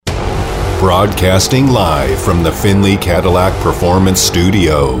Broadcasting live from the Finley Cadillac Performance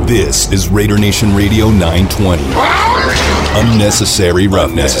Studio. This is Raider Nation Radio 920. Unnecessary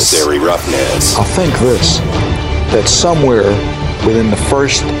Roughness. I think that somewhere within the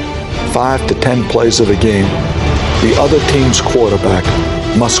first 5 to 10 plays of the game, the other team's quarterback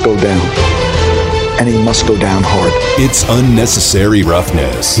must go down. And he must go down hard. It's Unnecessary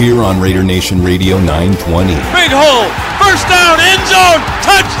Roughness here on Raider Nation Radio 920. Big hole, first down, end zone,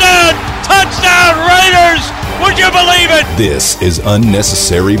 touchdown, Raiders! Would you believe it? This is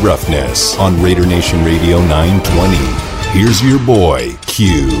Unnecessary Roughness on Raider Nation Radio 920. Here's your boy,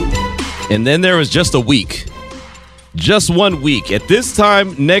 Q. And then there was just a week. Just 1 week. At this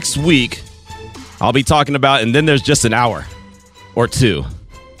time next week, I'll be talking about, and then there's just an hour or two.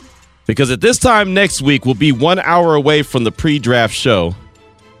 Because at this time next week, we'll be 1 hour away from the pre-draft show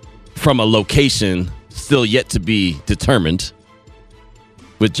from a location still yet to be determined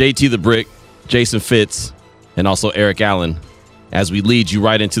with JT the Brick, Jason Fitz, and also Eric Allen as we lead you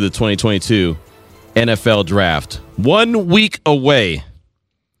right into the 2022 NFL Draft. 1 week away.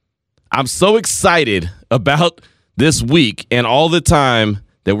 I'm so excited about this week and all the time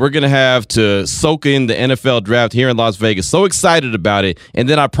that we're going to have to soak in the NFL Draft here in Las Vegas. So excited about it. And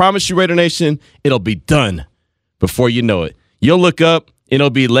then I promise you, Raider Nation, it'll be done before you know it. You'll look up, it'll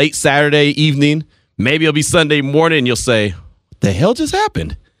be late Saturday evening. Maybe it'll be Sunday morning, and you'll say, what the hell just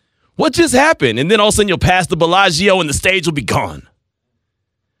happened? What just happened? And then all of a sudden you'll pass the Bellagio and the stage will be gone.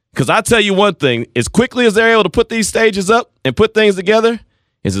 Because I tell you one thing, as quickly as they're able to put these stages up and put things together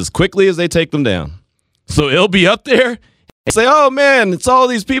is as quickly as they take them down. So it'll be up there. And say, oh, man, it's all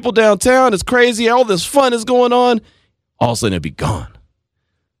these people downtown. It's crazy. All this fun is going on. All of a sudden, it'll be gone.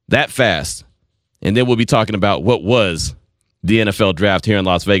 That fast. And then we'll be talking about what was the NFL Draft here in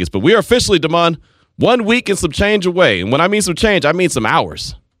Las Vegas. But we are officially, Damon, 1 week and some change away. And when I mean some change, I mean some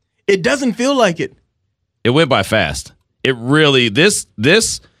hours. It doesn't feel like it. It went by fast. It really, this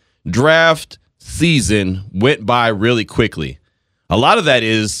draft season went by really quickly. A lot of that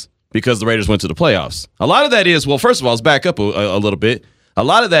is because the Raiders went to the playoffs. A lot of that is, well, first of all, let's back up a little bit. A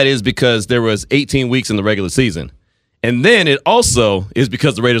lot of that is because there was 18 weeks in the regular season. And then it also is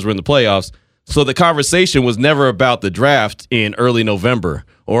because the Raiders were in the playoffs. So the conversation was never about the draft in early November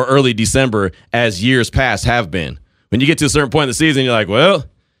or early December as years past have been. When you get to a certain point in the season, you're like, well,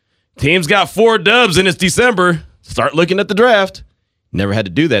 team's got 4 dubs and it's December. Start looking at the draft. Never had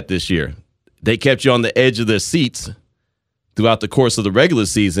to do that this year. They kept you on the edge of their seats throughout the course of the regular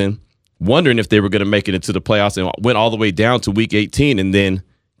season, wondering if they were going to make it into the playoffs, and went all the way down to week 18 and then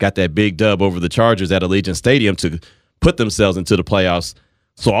got that big dub over the Chargers at Allegiant Stadium to put themselves into the playoffs.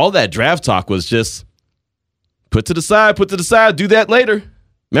 So all that draft talk was just put to the side, do that later.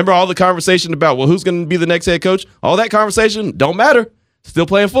 Remember all the conversation about, well, who's going to be the next head coach? All that conversation don't matter. Still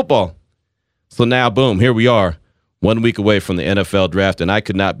playing football. So now, boom, here we are, 1 week away from the NFL Draft, and I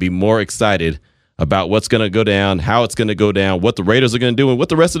could not be more excited about what's going to go down, how it's going to go down, what the Raiders are going to do, and what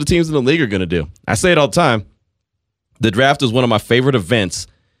the rest of the teams in the league are going to do. I say it all the time. The draft is one of my favorite events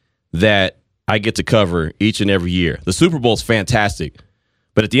that I get to cover each and every year. The Super Bowl is fantastic,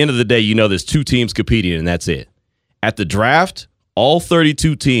 but at the end of the day, you know there's 2 teams competing, and that's it. At the draft, all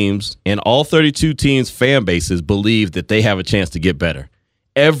 32 teams and all 32 teams' fan bases believe that they have a chance to get better.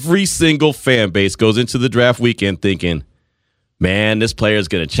 Every single fan base goes into the draft weekend thinking, man, this player is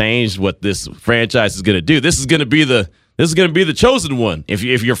going to change what this franchise is going to do. This is going to be the chosen one. If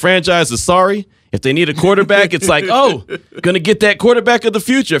your franchise is sorry, if they need a quarterback, it's like, oh, going to get that quarterback of the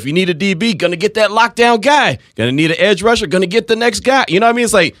future. If you need a DB, going to get that lockdown guy. Going to need an edge rusher, going to get the next guy. You know what I mean?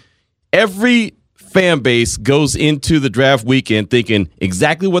 It's like every fan base goes into the draft weekend thinking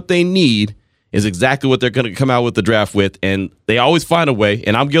exactly what they need is exactly what they're going to come out with the draft with, and they always find a way,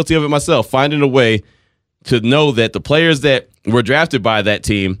 and I'm guilty of it myself, finding a way to know that the players that were drafted by that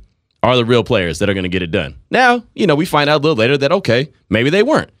team are the real players that are going to get it done. Now, we find out a little later that, okay, maybe they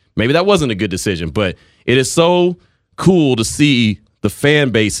weren't. Maybe that wasn't a good decision, but it is so cool to see the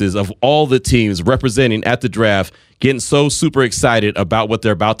fan bases of all the teams representing at the draft getting so super excited about what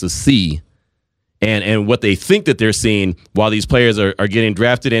they're about to see and what they think that they're seeing while these players are getting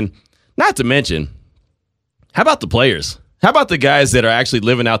drafted. And not to mention, how about the players? How about the guys that are actually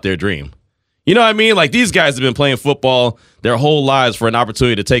living out their dream? You know what I mean? Like, these guys have been playing football their whole lives for an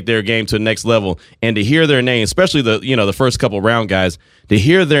opportunity to take their game to the next level, and to hear their names, especially the first couple round guys, to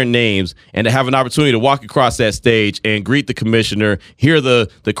hear their names and to have an opportunity to walk across that stage and greet the commissioner, hear the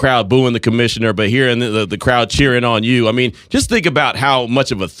crowd booing the commissioner, but hearing the crowd cheering on you. I mean, just think about how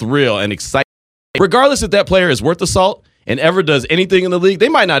much of a thrill and excitement, regardless if that player is worth the salt and ever does anything in the league. They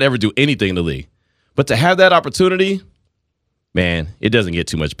might not ever do anything in the league, but to have that opportunity, man, it doesn't get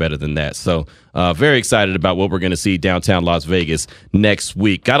too much better than that. So very excited about what we're going to see downtown Las Vegas next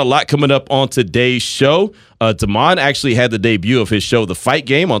week. Got a lot coming up on today's show. Damon actually had the debut of his show, The Fight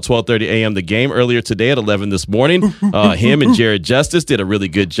Game, on 12:30 a.m. The Game earlier today at 11 this morning. Him and Jared Justice did a really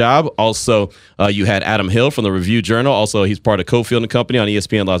good job. Also, you had Adam Hill from the Review Journal. Also, he's part of Cofield & Company on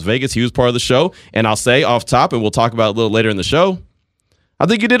ESPN Las Vegas. He was part of the show. And I'll say off top, and we'll talk about it a little later in the show, I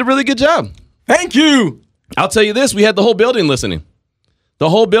think you did a really good job. Thank you. I'll tell you this, we had the whole building listening. The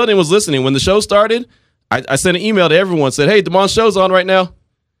whole building was listening. When the show started, I sent an email to everyone, said, hey, Damon's show's on right now.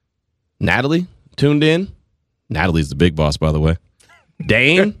 Natalie tuned in. Natalie's the big boss, by the way.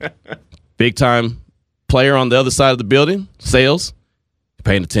 Dane, big-time player on the other side of the building, sales,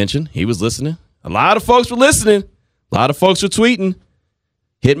 paying attention. He was listening. A lot of folks were listening. A lot of folks were tweeting.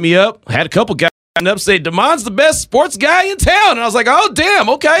 Hit me up. Had a couple guys up say, Damon's the best sports guy in town. And I was like, oh, damn,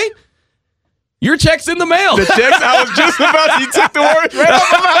 okay. Your check's in the mail. The checks, I was just about to, you took the words right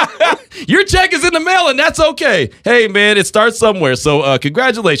out of my mouth. Your check is in the mail, and that's okay. Hey, man, it starts somewhere. So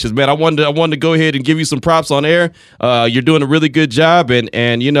congratulations, man. I wanted to go ahead and give you some props on air. You're doing a really good job,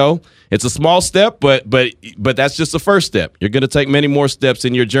 and you know, it's a small step, but that's just the first step. You're going to take many more steps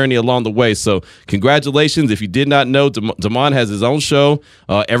in your journey along the way. So congratulations. If you did not know, Damon has his own show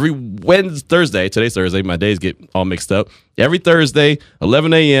every Thursday. Today's Thursday. My days get all mixed up. Every Thursday,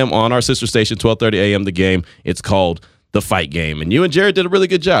 11 a.m. on our sister station, 12:30 a.m. The Game. It's called The Fight Game. And you and Jared did a really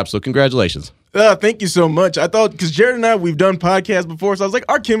good job, so congratulations. Thank you so much. I thought, because Jared and I, we've done podcasts before, so I was like,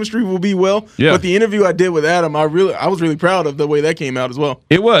 our chemistry will be well. Yeah. But the interview I did with Adam, I was really proud of the way that came out as well.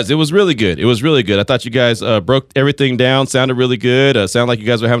 It was really good. It was really good. I thought you guys broke everything down, sounded really good, sounded like you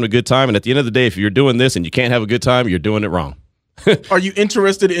guys were having a good time. And at the end of the day, if you're doing this and you can't have a good time, you're doing it wrong. Are you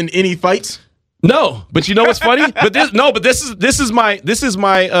interested in any fights? No, but you know what's funny? This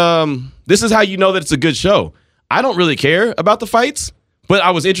is how you know that it's a good show. I don't really care about the fights, but I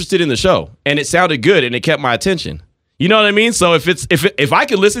was interested in the show, and it sounded good, and it kept my attention. You know what I mean? So if I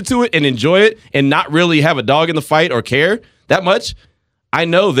can listen to it and enjoy it, and not really have a dog in the fight or care that much, I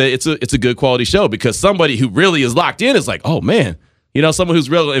know that it's a good quality show, because somebody who really is locked in is like, oh man, you know, someone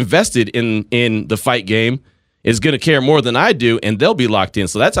who's really invested in the fight game is going to care more than I do, and they'll be locked in.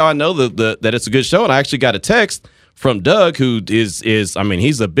 So that's how I know that it's a good show. And I actually got a text from Doug, who is I mean,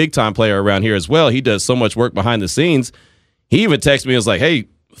 he's a big-time player around here as well. He does so much work behind the scenes. He even texted me and was like, hey,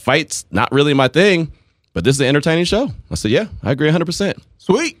 fight's not really my thing, but this is an entertaining show. I said, yeah, I agree 100%.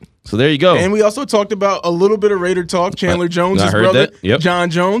 Sweet. So there you go. And we also talked about a little bit of Raider talk. Chandler Jones, his brother,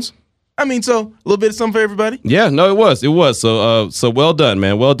 John Jones. I mean, so a little bit of something for everybody. Yeah, no, it was. So well done,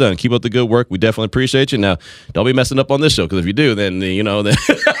 man. Well done. Keep up the good work. We definitely appreciate you. Now, don't be messing up on this show, because if you do, then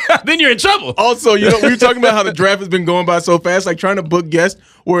then you're in trouble. Also, we were talking about how the draft has been going by so fast, like trying to book guests.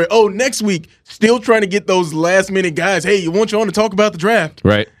 Where next week, still trying to get those last minute guys. Hey, you want you on to talk about the draft,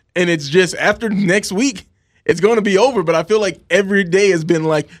 right? And it's just after next week, it's going to be over. But I feel like every day has been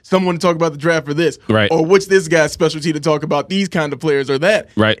like someone to talk about the draft for this, right? Or what's this guy's specialty to talk about these kind of players or that,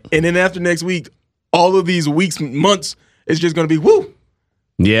 right? And then after next week, all of these weeks, months, it's just going to be woo.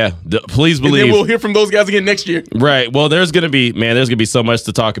 Yeah, please believe. And then we'll hear from those guys again next year. Right. Well, there's gonna be so much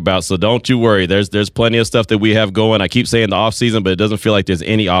to talk about. So don't you worry. There's plenty of stuff that we have going. I keep saying the off season, but it doesn't feel like there's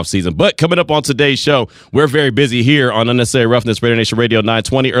any off season. But coming up on today's show, we're very busy here on Unnecessary Roughness, Raider Nation Radio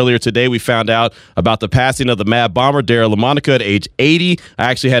 920. Earlier today, we found out about the passing of the Mad Bomber, Daryle Lamonica, at age 80.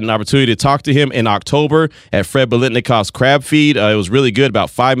 I actually had an opportunity to talk to him in October at Fred Biletnikoff's Crab Feed. It was really good, about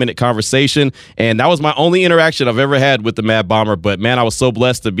 5-minute conversation, and that was my only interaction I've ever had with the Mad Bomber. But man, I was so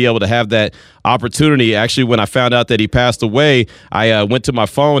blessed to be able to have that opportunity. Actually, when I found out that he passed away, I went to my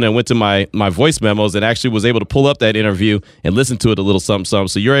phone and went to my voice memos and actually was able to pull up that interview and listen to it a little something.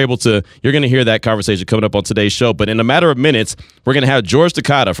 So you're going to hear that conversation coming up on today's show. But in a matter of minutes, we're going to have George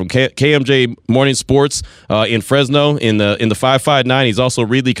Takata from KMJ Morning Sports in Fresno in the 559. He's also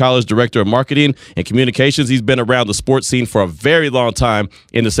Reedley College Director of Marketing and Communications. He's been around the sports scene for a very long time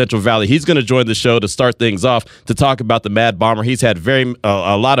in the Central Valley. He's going to join the show to start things off to talk about the Mad Bomber. He's had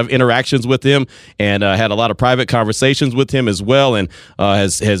a lot of interactions with him and had a lot of private conversations with him as well, and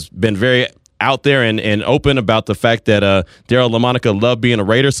has been very out there and open about the fact that Daryle Lamonica loved being a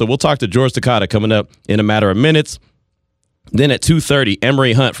Raider. So we'll talk to George Takata coming up in a matter of minutes. Then at 2:30,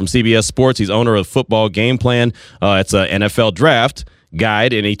 Emory Hunt from CBS Sports. He's owner of Football Game Plan. It's an NFL draft.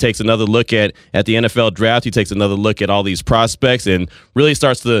 guide, and he takes another look at the NFL draft. He takes another look at all these prospects and really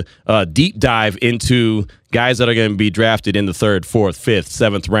starts to deep dive into guys that are going to be drafted in the 3rd, 4th, 5th,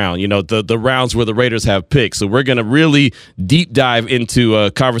 7th round, the rounds where the Raiders have picks. So we're going to really deep dive into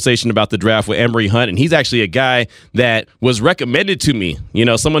a conversation about the draft with Emory Hunt. And he's actually a guy that was recommended to me.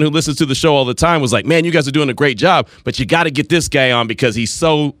 Someone who listens to the show all the time was like, man, you guys are doing a great job, but you got to get this guy on because he's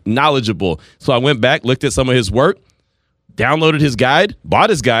so knowledgeable. So I went back, looked at some of his work, downloaded his guide, bought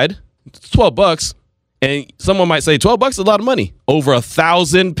his guide. It's $12. And someone might say $12 is a lot of money. Over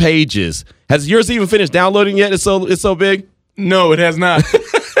 1,000 pages. Has yours even finished downloading yet? It's so big. No, it has not.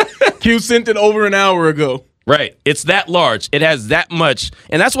 Q sent it over an hour ago. Right. It's that large. It has that much.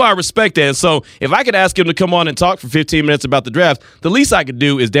 And that's why I respect that. And so if I could ask him to come on and talk for 15 minutes about the draft, the least I could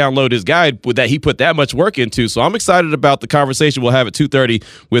do is download his guide with that he put that much work into. So I'm excited about the conversation we'll have at 2:30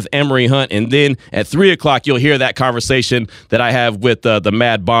 with Emory Hunt. And then at 3 o'clock, you'll hear that conversation that I have with the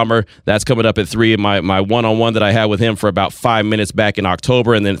Mad Bomber. That's coming up at 3, my one-on-one that I had with him for about 5 minutes back in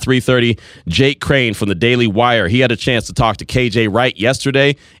October. And then at 3:30, Jake Crane from the Daily Wire. He had a chance to talk to KJ Wright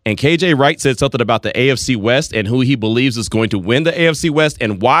yesterday. And KJ Wright said something about the AFC West and who he believes is going to win the AFC West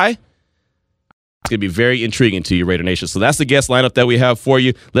and why. It's going to be very intriguing to you, Raider Nation. So that's the guest lineup that we have for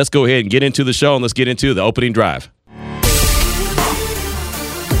you. Let's go ahead and get into the show, and let's get into the opening drive.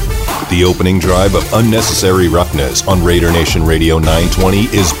 The opening drive of Unnecessary Roughness on Raider Nation Radio 920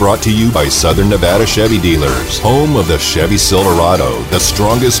 is brought to you by Southern Nevada Chevy Dealers, home of the Chevy Silverado, the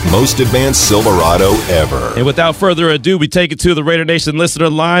strongest, most advanced Silverado ever. And without further ado, we take it to the Raider Nation listener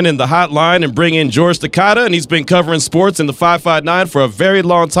line and the hotline and bring in George Takata, and he's been covering sports in the 559 for a very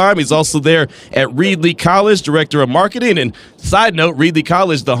long time. He's also there at Reedley College, director of marketing. And side note, Reedley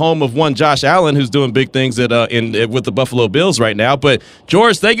College, the home of one Josh Allen, who's doing big things with the Buffalo Bills right now. But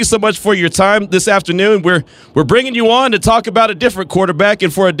George, thank you so much for your time this afternoon. We're bringing you on to talk about a different quarterback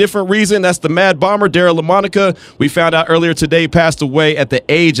and for a different reason. That's the Mad Bomber, Daryle Lamonica. We found out earlier today passed away at the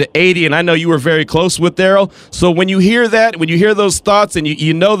age of 80, and I know you were very close with Daryle. So when you hear that, when you hear those thoughts, and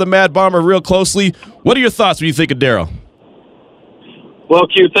you know the Mad Bomber real closely, what are your thoughts when you think of Daryle? Well,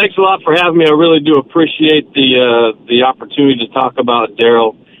 Q, thanks a lot for having me. I really do appreciate the opportunity to talk about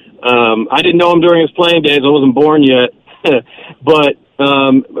Daryle. I didn't know him during his playing days. I wasn't born yet, but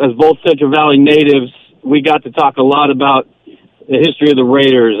as both Central Valley natives, we got to talk a lot about the history of the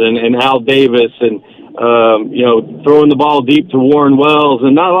Raiders and Al Davis and, throwing the ball deep to Warren Wells.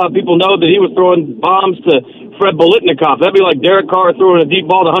 And not a lot of people know that he was throwing bombs to Fred Biletnikoff. That'd be like Derek Carr throwing a deep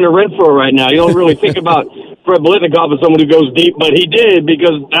ball to Hunter Renfrow right now. You don't really think about Fred Biletnikoff as someone who goes deep, but he did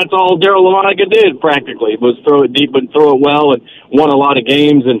because that's all Daryle Lamonica did practically, was throw it deep and throw it well and won a lot of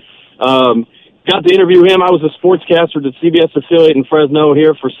games. And, got to interview him. I was a sportscaster at the CBS affiliate in Fresno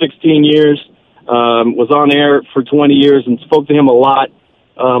here for 16 years, was on air for 20 years and spoke to him a lot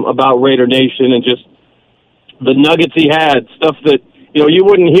about Raider Nation and just the nuggets he had, stuff that, you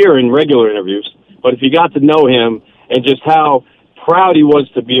wouldn't hear in regular interviews. But if you got to know him and just how proud he was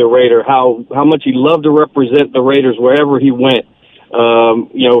to be a Raider, how much he loved to represent the Raiders wherever he went.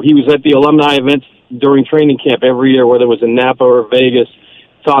 He was at the alumni events during training camp every year, whether it was in Napa or Vegas.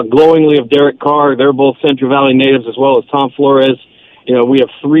 Talked glowingly of Derek Carr. They're both Central Valley natives, as well as Tom Flores. We have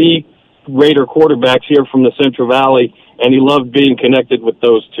 3 Raider quarterbacks here from the Central Valley, and he loved being connected with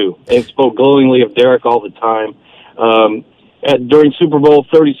those two and spoke glowingly of Derek all the time. During Super Bowl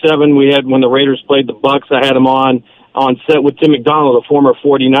 37, when the Raiders played the Bucks, I had him on set with Tim McDonald, a former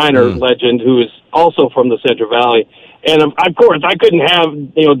 49er legend who is also from the Central Valley. And of course, I couldn't have,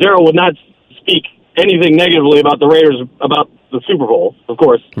 Daryle would not speak anything negatively about the Raiders, about the Super Bowl, of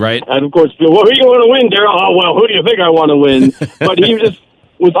course. Right. And of course, well, who do you want to win, Daryle? Oh, well, who do you think I want to win? But he just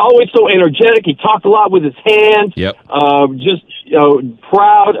was always so energetic. He talked a lot with his hands. Yep. A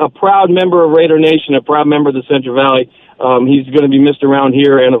proud member of Raider Nation, a proud member of the Central Valley. He's going to be missed around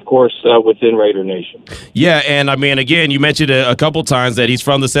here and, of course, within Raider Nation. Yeah, and, I mean, again, you mentioned a couple times that he's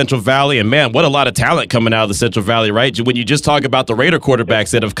from the Central Valley, and, man, what a lot of talent coming out of the Central Valley, right? When you just talk about the Raider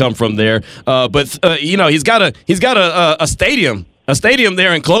quarterbacks that have come from there. He's got a stadium. A stadium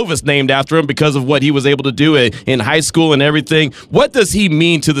there in Clovis named after him because of what he was able to do in high school and everything. What does he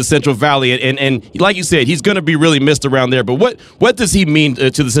mean to the Central Valley? And like you said, he's going to be really missed around there. But what does he mean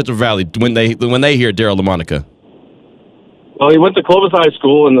to the Central Valley when they hear Daryle Lamonica? Well, he went to Clovis High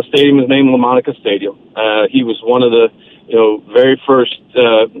School, and the stadium is named Lamonica Stadium. He was one of the very first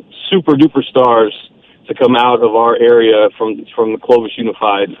super-duper stars to come out of our area from the Clovis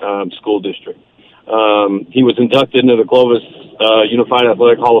Unified School District. He was inducted into the Clovis Unified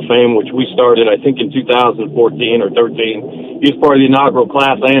Athletic Hall of Fame, which we started, I think, in 2014 or 13. He was part of the inaugural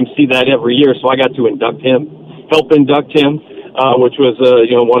class. I MC that every year, so I got to help induct him. which was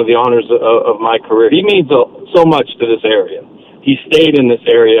one of the honors of my career. He means so much to this area. He stayed in this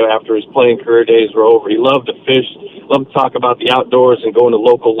area after his playing career days were over. He loved to fish, loved to talk about the outdoors and going to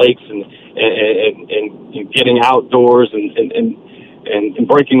local lakes and getting outdoors and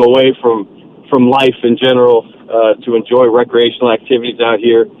breaking away from life in general to enjoy recreational activities out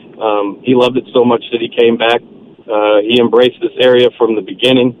here. He loved it so much that he came back. He embraced this area from the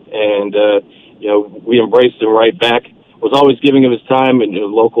beginning, and we embraced him right back. Was always giving him his time in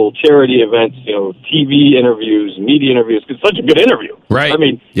local charity events, TV interviews, media interviews. It's such a good interview. Right. I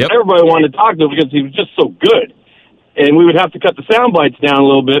mean, yep. Everybody wanted to talk to him because he was just so good. And we would have to cut the sound bites down a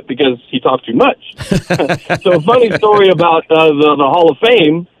little bit because he talked too much. So a funny story about the Hall of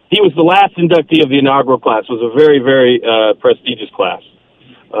Fame, he was the last inductee of the inaugural class. It was a very, very prestigious class.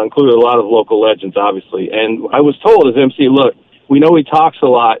 Included a lot of local legends, obviously. And I was told as MC, look, we know he talks a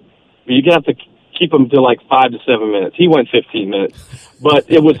lot, but you have to keep him to like 5 to 7 minutes. He went 15 minutes. But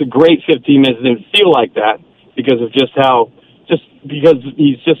it was a great 15 minutes. It didn't feel like that because of because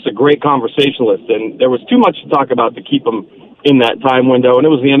he's just a great conversationalist. And there was too much to talk about to keep him in that time window. And it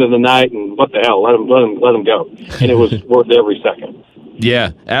was the end of the night, and what the hell, let him go. And it was worth every second.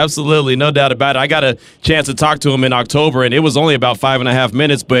 Yeah, absolutely. No doubt about it. I got a chance to talk to him in October, and it was only about 5.5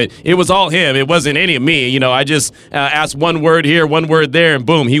 minutes, but it was all him. It wasn't any of me. I just asked one word here, one word there, and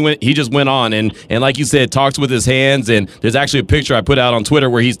boom, he just went on. And like you said, talks with his hands, and there's actually a picture I put out on Twitter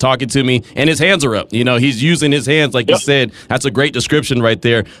where he's talking to me, and his hands are up. He's using his hands, like you said. That's a great description right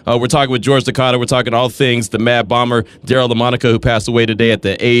there. We're talking with George Takata. We're talking all things the Mad Bomber, Daryle Lamonica, who passed away today at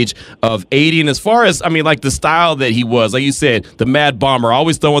the age of 80. And as far as, like the style that he was, like you said, the Mad Bomber,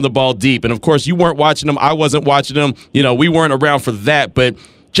 always throwing the ball deep. And of course, you weren't watching him. I wasn't watching him. We weren't around for that. But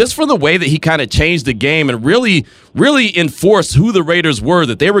just for the way that he kind of changed the game and really, really enforced who the Raiders were,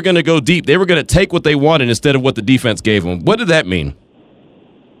 that they were going to go deep. They were going to take what they wanted instead of what the defense gave them. What did that mean?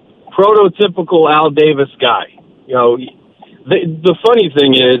 Prototypical Al Davis guy. The funny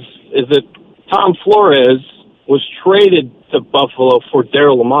thing is that Tom Flores was traded to Buffalo for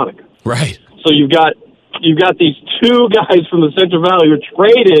Daryle Lamonica. Right. So you've got these two guys from the Central Valley who are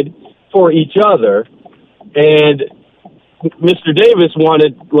traded for each other, and Mr. Davis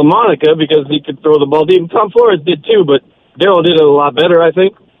wanted Lamonica because he could throw the ball deep. Tom Flores did too, but Daryle did it a lot better, I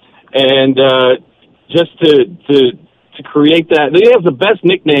think. And just to create that, they have the best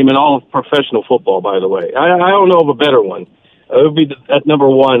nickname in all of professional football, by the way. I don't know of a better one. It would be at number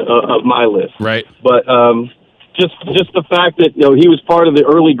one of my list. Right. But just the fact that he was part of the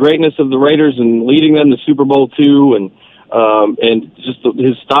early greatness of the Raiders and leading them to Super Bowl II, and just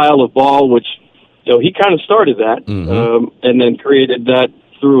his style of ball, which he kind of started that, and then created that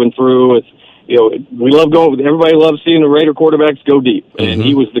through and through. It's, we love everybody loves seeing the Raider quarterbacks go deep, and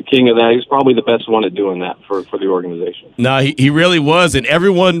he was the king of that. He was probably the best one at doing that for the organization. No, he really was, and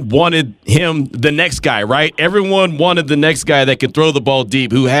everyone wanted him, the next guy, right? Everyone wanted the next guy that could throw the ball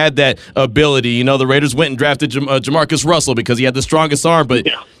deep, who had that ability. The Raiders went and drafted Jamarcus Russell because he had the strongest arm, but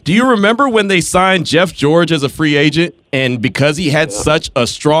do you remember when they signed Jeff George as a free agent? And because he had such a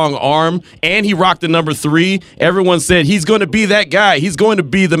strong arm and he rocked the number 3, everyone said he's going to be that guy. He's going to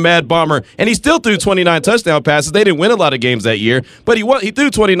be the Mad Bomber. And he still threw 29 touchdown passes. They didn't win a lot of games that year, but he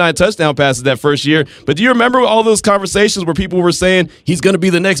threw 29 touchdown passes that first year. But do you remember all those conversations where people were saying he's going to be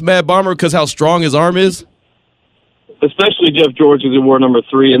the next Mad Bomber because how strong his arm is? Especially Jeff George, who wore number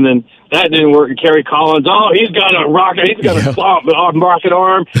 3, and then that didn't work. And Kerry Collins, he's got a rocket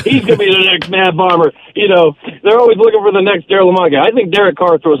arm. He's going to be the next Mad Bomber. They're always looking for the next Daryle Lamonica. I think Derek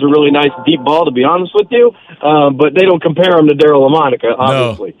Carr throws a really nice deep ball, to be honest with you, but they don't compare him to Daryle Lamonica,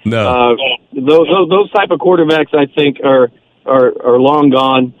 obviously. No. Those type of quarterbacks, I think, are long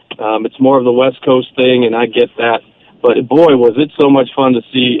gone. It's more of the West Coast thing, and I get that. But boy, was it so much fun to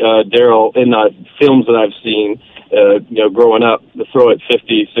see Daryle in the films that I've seen. Growing up, to throw it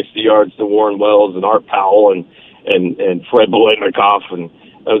 50, 60 yards to Warren Wells and Art Powell and Fred Biletnikoff, and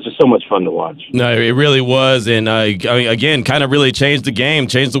it was just so much fun to watch. No, it really was, and again, kind of really changed the game,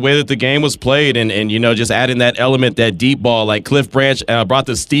 changed the way that the game was played, and just adding that element, that deep ball, like Cliff Branch brought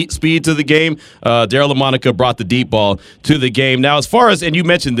the speed to the game. Daryle Lamonica brought the deep ball to the game. Now, as far as, and you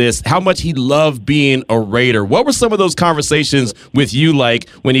mentioned this, how much he loved being a Raider. What were some of those conversations with you like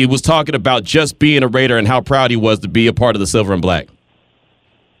when he was talking about just being a Raider and how proud he was to be a part of the Silver and Black?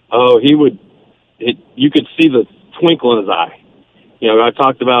 Oh, you could see the twinkle in his eye. I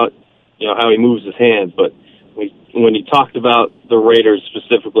talked about, how he moves his hands, but when he talked about the Raiders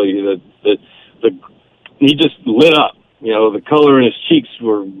specifically, he just lit up. The color in his cheeks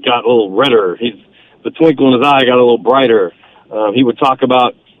got a little redder. The twinkle in his eye got a little brighter. He would talk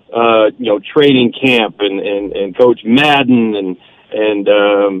about training camp and Coach Madden and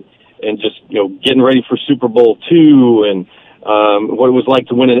just, getting ready for Super Bowl II and what it was like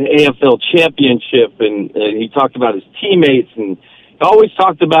to win an AFL championship. And he talked about his teammates, and he always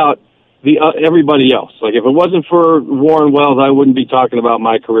talked about everybody else. Like, if it wasn't for Warren Wells, I wouldn't be talking about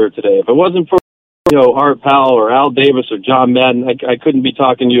my career today. If it wasn't for, Art Powell or Al Davis or John Madden, I couldn't be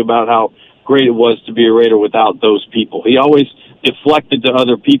talking to you about how great it was to be a Raider without those people. He always deflected to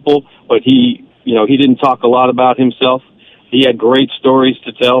other people, but he didn't talk a lot about himself. He had great stories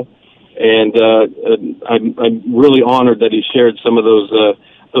to tell, and I'm really honored that he shared some of those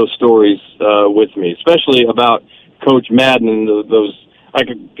stories with me, especially about Coach Madden and those.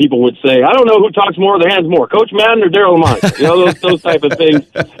 People would say, I don't know who talks more, their hands more, Coach Madden or Daryle Lamonica. those type of things.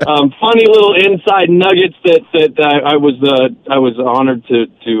 Funny little inside nuggets that I was honored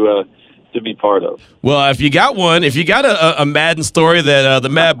to be part of. Well, if you got a Madden story that the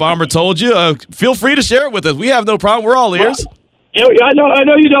Mad Bomber told you, feel free to share it with us. We have no problem. We're all ears. I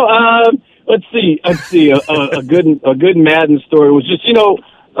know you don't. Let's see. A good Madden story was just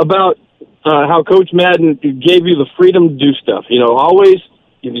about how Coach Madden gave you the freedom to do stuff. Always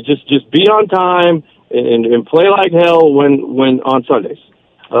just be on time and play like hell when on Sundays.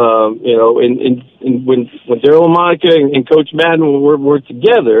 And when Daryle Lamonica and Coach Madden were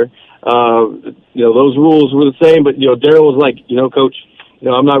together, those rules were the same. But Daryle was like, Coach,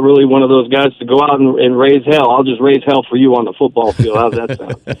 I'm not really one of those guys to go out and raise hell. I'll just raise hell for you on the football field. How's that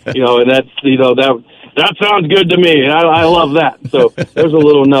sound? And that's that sounds good to me. I love that. So there's a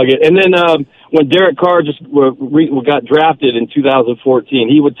little nugget. And then when Derek Carr just got drafted in 2014,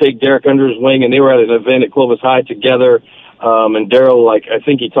 he would take Derek under his wing, and they were at an event at Clovis High together. And Daryle, I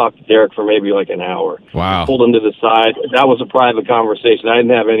think he talked to Derek for maybe an hour. Wow. Pulled him to the side. That was a private conversation. I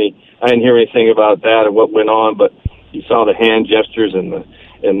didn't hear anything about that or what went on, but you saw the hand gestures and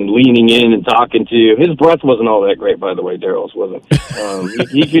leaning in and talking to you. His breath wasn't all that great, by the way. Daryle's wasn't.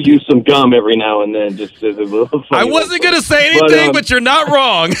 He could use some gum every now and then. Just as a little funny. I wasn't going to say anything, but you're not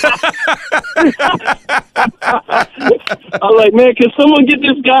wrong. I'm like, man, can someone get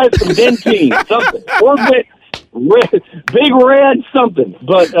this guy some Dentyne, something, or Big Red, something?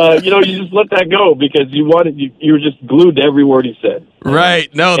 But you just let that go because you were just glued to every word he said.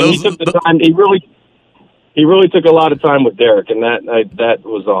 Right? No, he took the time. He really took a lot of time with Derek, and that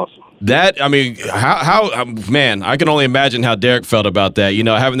was awesome. How man, I can only imagine how Derek felt about that.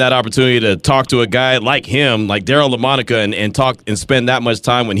 Having that opportunity to talk to a guy like him, like Daryle Lamonica, and talk and spend that much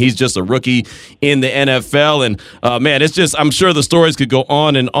time when he's just a rookie in the NFL. And man, it's just, I'm sure the stories could go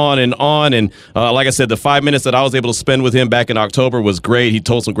on and on and on. And like I said, the 5 minutes that I was able to spend with him back in October was great. He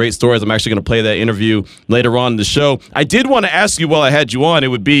told some great stories. I'm actually going to play that interview later on in the show. I did want to ask you while I had you on, it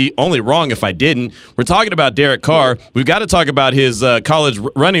would be only wrong if I didn't. We're talking about Derek Carr. We've got to talk about his college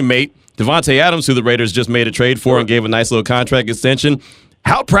running mate, Davante Adams, who the Raiders just made a trade for and gave a nice little contract extension.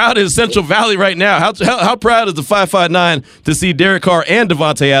 How proud is Central Valley right now? How proud is the 559 to see Derek Carr and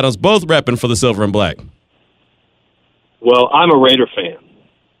Davante Adams both repping for the Silver and Black? Well, I'm a Raider fan.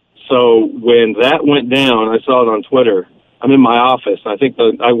 So when that went down, I saw it on Twitter. I'm in my office. I think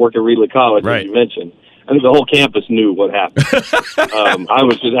I work at Reedley College, right, as you mentioned. I think the whole campus knew what happened. I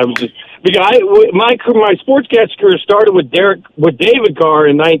was just because my sportscast career started with David Carr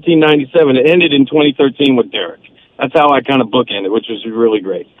in 1997. It ended in 2013 with Derek. That's how I kind of bookended, which was really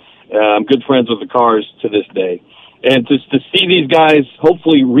great. I'm good friends with the Carrs to this day, and to see these guys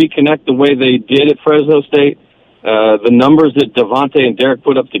hopefully reconnect the way they did at Fresno State. The numbers that Davante and Derek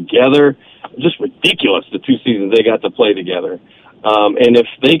put up together, just ridiculous. The 2 seasons they got to play together. And if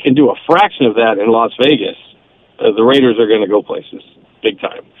they can do a fraction of that in Las Vegas, the Raiders are going to go places big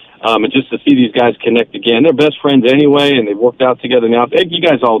time. And just to see these guys connect again, they're best friends anyway, and they've worked out together now. You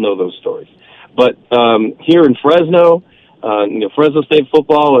guys all know those stories. But here in Fresno, Fresno State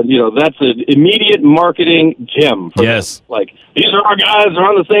football, and that's an immediate marketing gem. For yes, them. Like, these are our guys. They're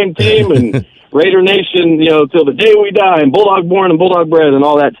on the same team, and Raider Nation, till the day we die, and Bulldog born and Bulldog bred, and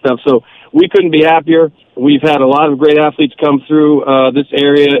all that stuff. So we couldn't be happier. We've had a lot of great athletes come through this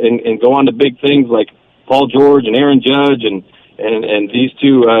area and go on to big things like Paul George and Aaron Judge and these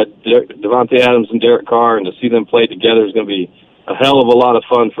two, Davante Adams and Derek Carr, and to see them play together is going to be a hell of a lot of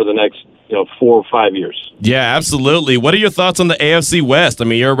fun for the next 4 or 5 years. Yeah, absolutely. What are your thoughts on the AFC West? I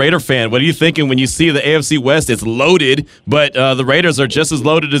mean, you're a Raider fan. What are you thinking when you see the AFC West? It's loaded, but the Raiders are just as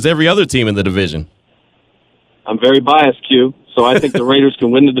loaded as every other team in the division. I'm very biased, Q, so I think the Raiders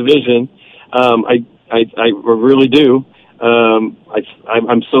can win the division. I really do.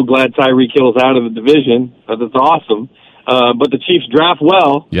 I'm so glad Tyreek Hill's out of the division. That's awesome. But the Chiefs draft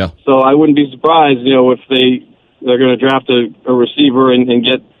well. Yeah. So I wouldn't be surprised, if they they're going to draft a receiver and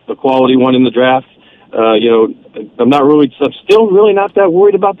get a quality one in the draft. I'm still really not that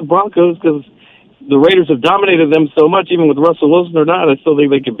worried about the Broncos because the Raiders have dominated them so much, even with Russell Wilson or not. I still think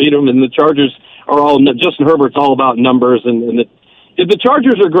they can beat them. And the Chargers Justin Herbert's all about numbers. And the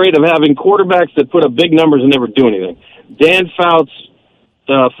Chargers are great of having quarterbacks that put up big numbers and never do anything. Dan Fouts,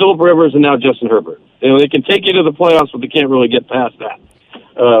 Phillip Rivers, and now Justin Herbert. They can take you to the playoffs, but they can't really get past that.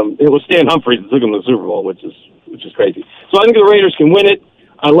 It was Stan Humphries that took them to the Super Bowl, which is crazy. So I think the Raiders can win it.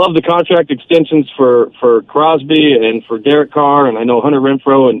 I love the contract extensions for Crosby and for Derek Carr, and I know Hunter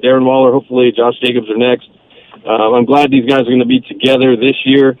Renfrow and Darren Waller, hopefully Josh Jacobs are next. I'm glad these guys are going to be together this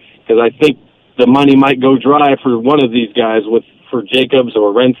year because I think the money might go dry for one of these guys for Jacobs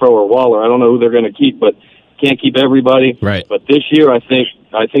or Renfrow or Waller. I don't know who they're going to keep, but can't keep everybody. Right. But this year, I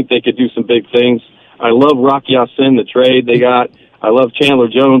think they could do some big things. I love Rocky Ya-Sin, the trade they got. I love Chandler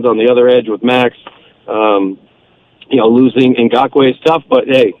Jones on the other edge with Max. Losing Ngakoue is tough, but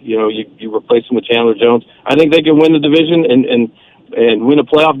hey, you replace him with Chandler Jones. I think they can win the division and win a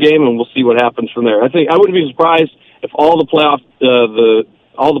playoff game, and we'll see what happens from there. I wouldn't be surprised if all the playoff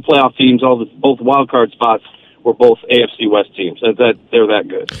teams, both wild card spots, were both AFC West teams. That they're that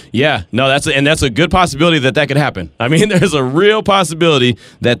good. Yeah, no, that's a good possibility that could happen. I mean, there's a real possibility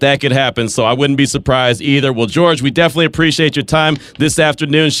that could happen, so I wouldn't be surprised either. Well, George, we definitely appreciate your time this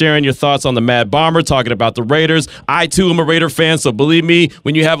afternoon, sharing your thoughts on the Mad Bomber, talking about the Raiders. I, too, am a Raider fan, so believe me,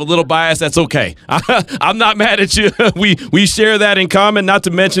 when you have a little bias, that's okay. I'm not mad at you. We share that in common, not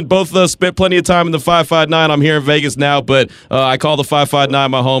to mention both of us spent plenty of time in the 559. I'm here in Vegas now, but I call the 559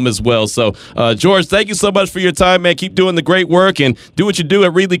 my home as well. So, George, thank you so much for your time, man. Keep doing the great work and do what you do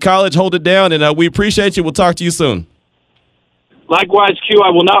at Reedley College. Hold it down, and we appreciate you. We'll talk to you soon. Likewise, Q, I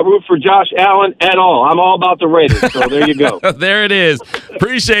will not root for Josh Allen at all. I'm all about the Raiders, so there you go. There it is.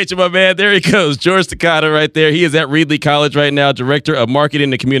 Appreciate you, my man. There he goes. George Takata right there. He is at Reedley College right now, Director of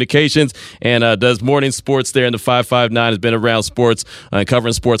Marketing and Communications, and does morning sports there in the 559. Has been around sports,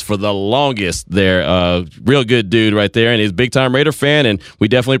 covering sports for the longest there. Real good dude right there, and he's a big-time Raider fan, and we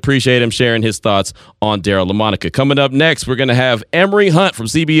definitely appreciate him sharing his thoughts on Daryle Lamonica. Coming up next, we're going to have Emory Hunt from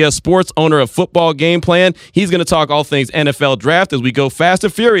CBS Sports, owner of Football Game Plan. He's going to talk all things NFL draft as we go fast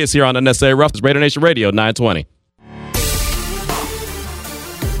and furious here on Unnecessary Roughness, Raider Nation Radio 920.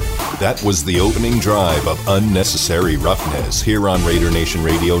 That was the opening drive of Unnecessary Roughness here on Raider Nation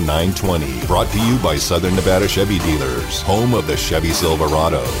Radio 920. Brought to you by Southern Nevada Chevy Dealers, home of the Chevy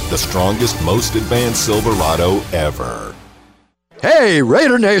Silverado, the strongest, most advanced Silverado ever. Hey,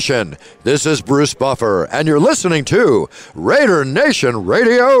 Raider Nation! This is Bruce Buffer, and you're listening to Raider Nation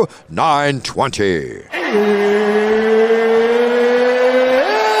Radio 920.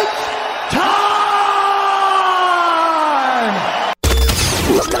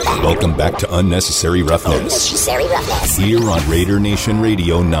 Welcome back to Unnecessary Roughness. Here on Raider Nation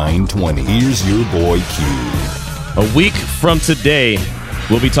Radio 920. Here's your boy Q. A week from today,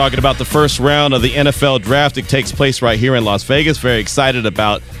 we'll be talking about the first round of the NFL draft. It takes place right here in Las Vegas. Very excited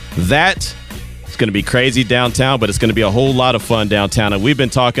about that. It's going to be crazy downtown, but it's going to be a whole lot of fun downtown. And we've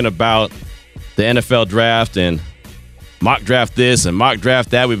been talking about the NFL draft and mock draft this and mock draft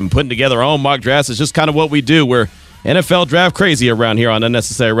that. We've been putting together our own mock drafts. It's just kind of what we do. We're NFL draft crazy around here on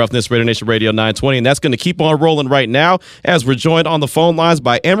Unnecessary Roughness, Raider Nation Radio 920, and that's going to keep on rolling right now as we're joined on the phone lines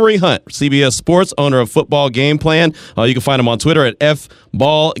by Emory Hunt, CBS Sports, owner of Football Game Plan. You can find him on Twitter at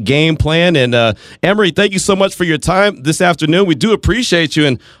FBallGamePlan. And Emory, thank you so much for your time this afternoon. We do appreciate you.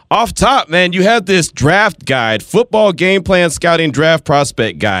 And off top, man, you have this draft guide, Football Game Plan Scouting Draft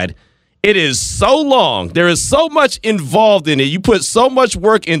Prospect Guide. It is so long. There is so much involved in it. You put so much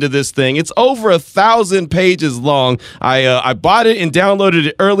work into this thing. It's over 1,000 pages long. I bought it and downloaded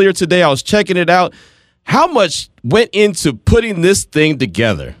it earlier today. I was checking it out. How much went into putting this thing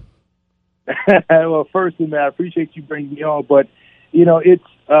together? Well, first, man, I appreciate you bringing me on, but it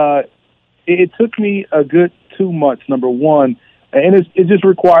took me a good 2 months. Number one, and it just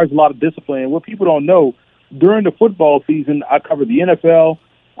requires a lot of discipline. What people don't know, during the football season, I covered the NFL.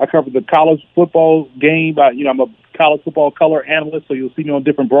 I cover the college football game. I'm a college football color analyst, so you'll see me on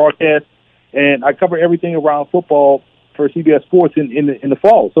different broadcasts. And I cover everything around football for CBS Sports in the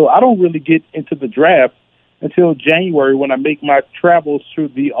fall. So I don't really get into the draft until January when I make my travels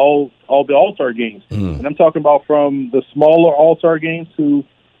through all the All-Star games. And I'm talking about from the smaller All-Star games to,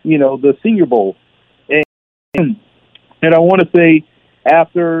 the Senior Bowl. And I want to say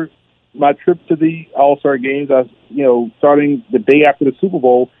after my trip to the All-Star games, starting the day after the Super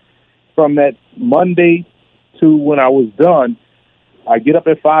Bowl, from that Monday to when I was done, I get up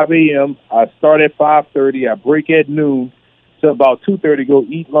at 5 a.m., I start at 5:30, I break at noon to about 2:30, go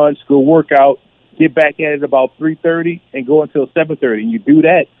eat lunch, go work out, get back at it about 3:30 and go until 7:30. And you do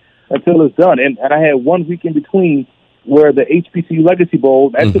that until it's done. And I had 1 week in between where the HBCU Legacy Bowl,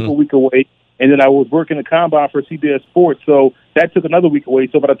 that took a week away. And then I was working the Combine for CBS Sports, so that took another week away.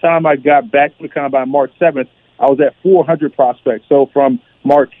 So by the time I got back to the Combine March 7th, I was at 400 prospects. So from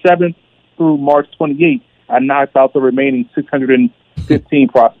March 7th through March 28th, I knocked out the remaining 615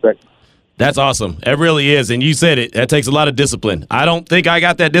 prospects. That's awesome. It really is. And you said it. That takes a lot of discipline. I don't think I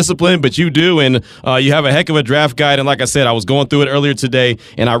got that discipline, but you do. And you have a heck of a draft guide. And like I said, I was going through it earlier today,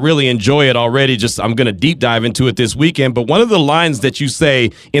 and I really enjoy it already. I'm going to deep dive into it this weekend. But one of the lines that you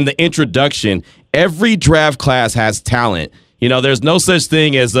say in the introduction, every draft class has talent. You know, there's no such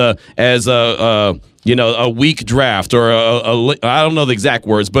thing as a weak draft or I don't know the exact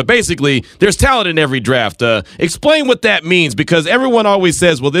words, but basically there's talent in every draft. Explain what that means, because everyone always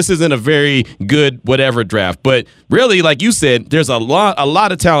says, well, this isn't a very good whatever draft. But really, like you said, there's a lot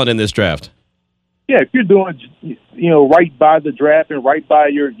of talent in this draft. Yeah, if you're doing, right by the draft and right by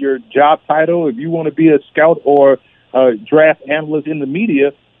your job title, if you want to be a scout or a draft analyst in the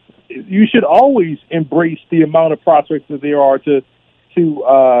media, you should always embrace the amount of prospects that there are to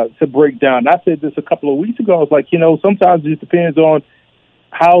break down. I said this a couple of weeks ago. I was like, sometimes it just depends on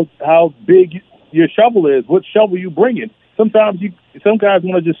how big your shovel is, what shovel you bring in. Some guys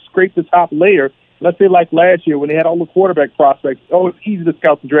want to just scrape the top layer. Let's say like last year when they had all the quarterback prospects. Oh, it's easy to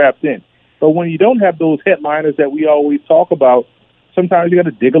scout the draft in. But when you don't have those headliners that we always talk about, sometimes you got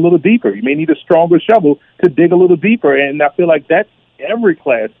to dig a little deeper. You may need a stronger shovel to dig a little deeper. And I feel like that's every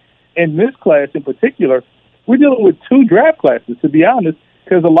class. In this class in particular, we're dealing with 2 draft classes, to be honest,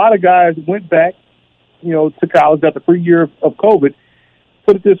 because a lot of guys went back, to college, got the free year of COVID.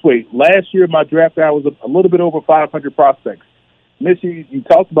 Put it this way, last year my draft guy was a little bit over 500 prospects. And this year you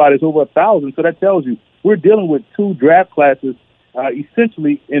talked about it's over 1,000, so that tells you we're dealing with 2 draft classes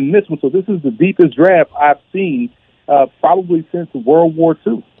essentially in this one. So this is the deepest draft I've seen probably since World War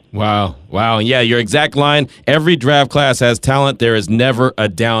II. Wow. Yeah, your exact line. Every draft class has talent. There is never a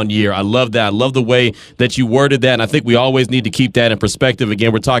down year. I love that. I love the way that you worded that, and I think we always need to keep that in perspective.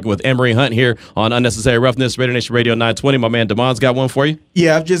 Again, we're talking with Emory Hunt here on Unnecessary Roughness, Raider Nation Radio 920. My man Damon's got one for you.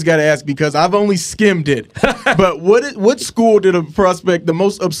 Yeah, I've just got to ask because I've only skimmed it. But what school did a prospect, the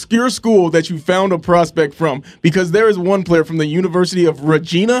most obscure school that you found a prospect from? Because there is one player from the University of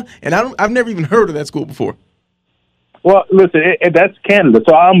Regina, and I've never even heard of that school before. Well, listen, that's Canada,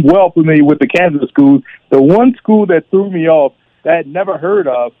 so I'm well familiar with the Canada schools. The one school that threw me off that I had never heard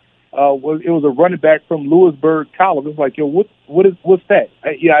of was a running back from Lewisburg College. It's like, what's that?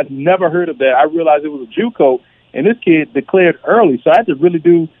 I'd never heard of that. I realized it was a JUCO, and this kid declared early, so I had to really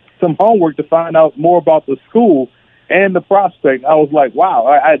do some homework to find out more about the school and the prospect. I was like, wow,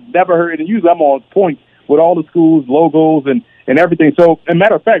 I'd never heard it. And usually I'm on point with all the schools, logos, and everything. So, as a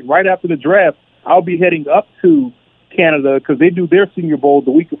matter of fact, right after the draft, I'll be heading up to Canada because they do their Senior Bowl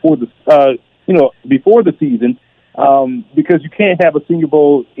the week before before the season, because you can't have a Senior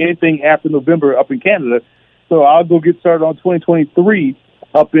Bowl anything after November up in Canada. So I'll go get started on 2023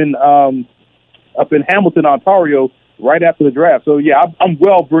 up in Hamilton, Ontario, right after the draft. So yeah, I'm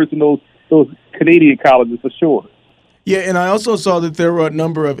well versed in those Canadian colleges for sure. Yeah, and I also saw that there were a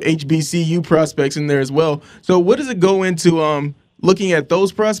number of HBCU prospects in there as well. So what does it go into looking at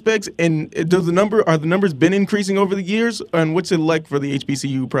those prospects, and are the numbers been increasing over the years, and what's it like for the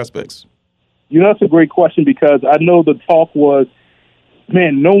HBCU prospects? That's a great question because I know the talk was,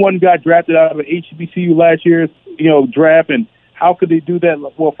 man, no one got drafted out of an HBCU last year's draft, and how could they do that?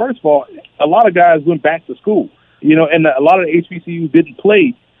 Well, first of all, a lot of guys went back to school, and a lot of the HBCUs didn't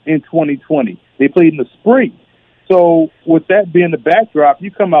play in 2020. They played in the spring. So with that being the backdrop, you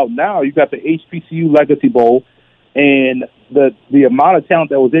come out now, you got the HBCU Legacy Bowl, and the amount of talent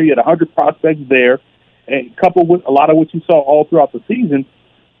that was there, you had 100 prospects there, and coupled with a lot of what you saw all throughout the season,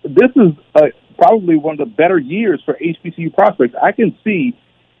 this is probably one of the better years for HBCU prospects. I can see,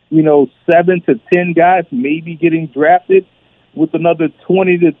 7 to 10 guys maybe getting drafted, with another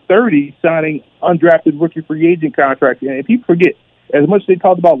 20 to 30 signing undrafted rookie free agent contracts. And if you forget, as much as they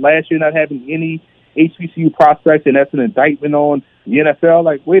talked about last year not having any HBCU prospects, and that's an indictment on the NFL,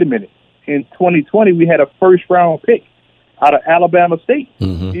 like, wait a minute. In 2020, we had a first-round pick out of Alabama State.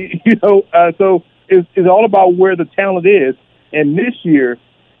 Mm-hmm. So it's all about where the talent is. And this year,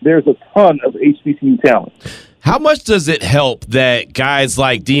 there's a ton of HBCU talent. How much does it help that guys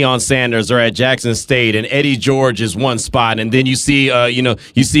like Deion Sanders are at Jackson State and Eddie George is one spot, and then you see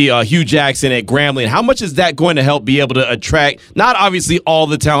Hugh Jackson at Grambling? How much is that going to help be able to attract not obviously all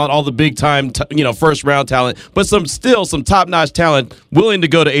the talent, all the big time first round talent, but some top notch talent willing to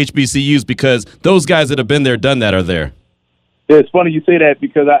go to HBCUs because those guys that have been there, done that are there? It's funny you say that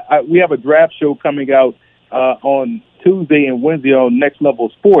because we have a draft show coming out on Tuesday and Wednesday on Next Level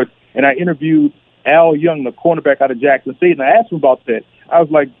Sports, and I interviewed Al Young, the cornerback out of Jackson State, and I asked him about that. I was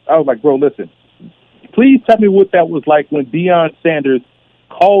like, bro, listen, please tell me what that was like when Deion Sanders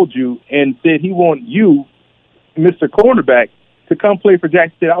called you and said he wanted you, Mr. Cornerback, to come play for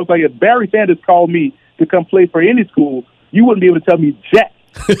Jackson State. I was like, if Barry Sanders called me to come play for any school, you wouldn't be able to tell me jack.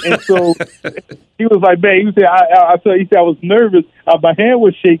 And so he was like, man, he said, I was nervous. My hand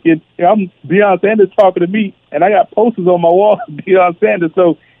was shaking. I'm Deion Sanders talking to me, and I got posters on my wall of Deion Sanders.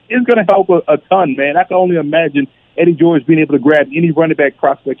 So it's going to help a ton, man. I can only imagine Eddie George being able to grab any running back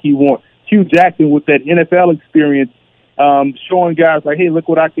prospect he wants. Hugh Jackson with that NFL experience, showing guys like, hey, look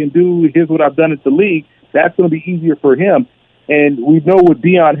what I can do. Here's what I've done at the league. That's going to be easier for him. And we know what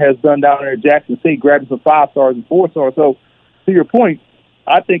Deion has done down there at Jackson State, grabbing some 5-stars and 4-stars. So to your point,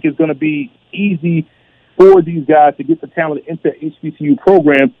 I think it's going to be easy for these guys to get the talent into HBCU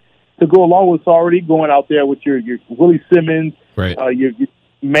programs to go along with already going out there with your Willie Simmons, right. Your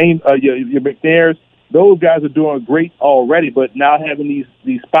McNairs. Those guys are doing great already, but now having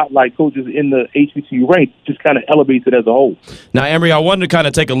these spotlight coaches in the HBCU ranks just kind of elevates it as a whole. Now, Emory, I wanted to kind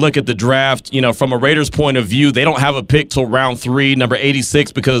of take a look at the draft. From a Raiders point of view, they don't have a pick till round 3, number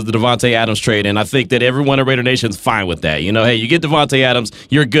 86, because of the Davante Adams trade, and I think that everyone in Raider Nation is fine with that. Hey, you get Davante Adams,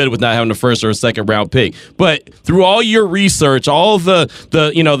 you're good with not having a first or a second round pick. But through all your research, all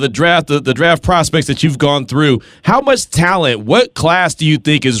the draft prospects that you've gone through, how much talent, what class do you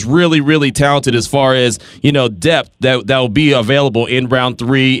think is really, really talented as far as depth that will be available in round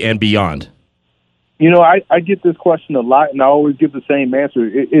 3 and beyond? I get this question a lot, and I always give the same answer.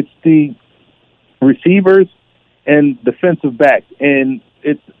 It's the receivers and defensive backs, and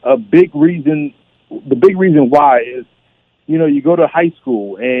it's a big reason. The big reason why is, you go to high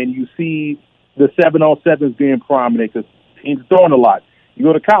school and you see the 7-on-7s being prominent because teams are throwing a lot. You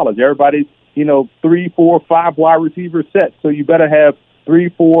go to college, everybody's 3, 4, 5 wide receiver sets, so you better have 3,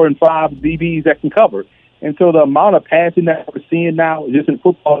 4, and 5 DBs that can cover. And so the amount of passing that we're seeing now, just in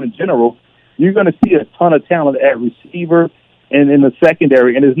football in general, you're going to see a ton of talent at receiver and in the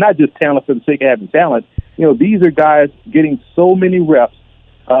secondary. And it's not just talent for the sake of having talent. These are guys getting so many reps,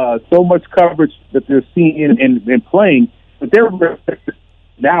 so much coverage that they're seeing and playing, but they're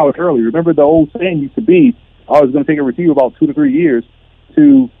now it's early. Remember the old saying used to be, it's going to take a receiver about 2 to 3 years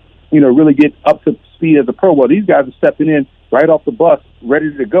to, really get up to speed as a pro. Well, these guys are stepping in right off the bus,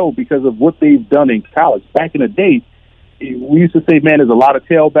 ready to go because of what they've done in college. Back in the day, we used to say, man, there's a lot of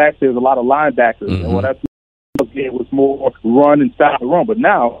tailbacks, there's a lot of linebackers. Mm-hmm. And that's it was more run and stop the run. But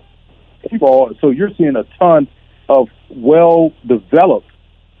now, so you're seeing a ton of well-developed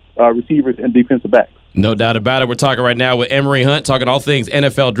receivers and defensive backs. No doubt about it. We're talking right now with Emory Hunt, talking all things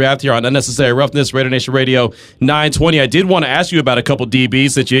NFL draft here on Unnecessary Roughness, Raider Nation Radio 920. I did want to ask you about a couple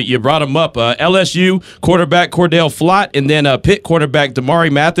DBs since you brought them up. LSU quarterback Cordell Flott and then Pitt quarterback Damari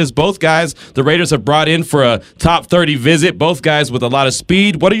Mathis. Both guys the Raiders have brought in for a top 30 visit. Both guys with a lot of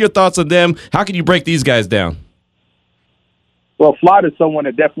speed. What are your thoughts on them? How can you break these guys down? Well, Flott is someone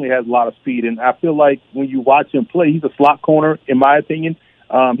that definitely has a lot of speed, and I feel like when you watch him play, he's a slot corner, in my opinion.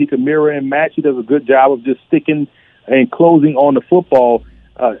 He can mirror and match. He does a good job of just sticking and closing on the football.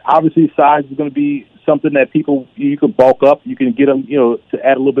 Obviously, size is going to be something that you can bulk up. You can get him, to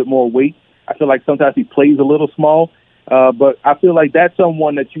add a little bit more weight. I feel like sometimes he plays a little small, but I feel like that's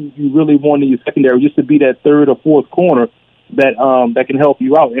someone that you really want in your secondary, just to be that third or fourth corner that can help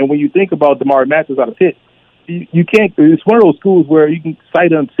you out. And when you think about Damari Mathis out of Pitt, you can't. It's one of those schools where you can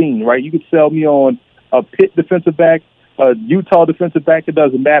sight unseen, right? You can sell me on a Pitt defensive back, a Utah defensive back. It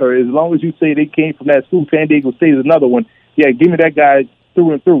doesn't matter as long as you say they came from that school. San Diego State is another one. Yeah, give me that guy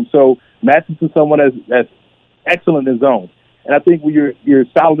through and through. So Mathis is someone that's excellent in zone, and I think when you're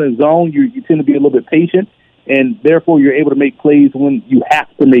solid in zone, you tend to be a little bit patient, and therefore you're able to make plays when you have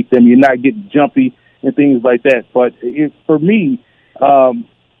to make them. You're not getting jumpy and things like that. But for me,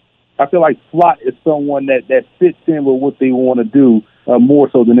 I feel like Flott is someone that fits in with what they want to do more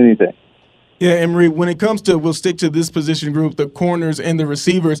so than anything. Yeah, Emory, when it comes to, we'll stick to this position group, the corners and the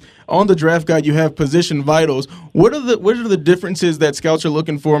receivers. On the draft guide, you have position vitals. What are the differences that scouts are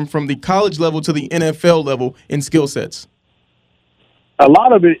looking for from the college level to the NFL level in skill sets? A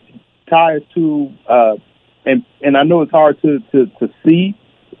lot of it ties to, and I know it's hard to see,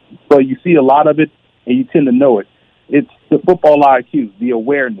 but you see a lot of it and you tend to know it. It's the football IQ, the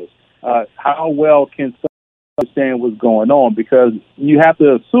awareness. How well can someone understand what's going on? Because you have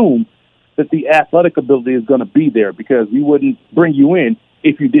to assume that the athletic ability is going to be there, because we wouldn't bring you in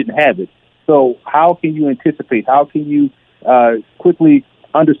if you didn't have it. So how can you anticipate? How can you quickly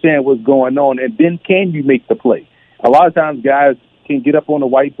understand what's going on? And then can you make the play? A lot of times guys can get up on the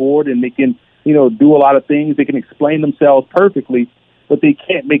whiteboard and they can, do a lot of things. They can explain themselves perfectly, but they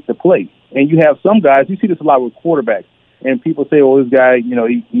can't make the play. And you have some guys, you see this a lot with quarterbacks, and people say, this guy,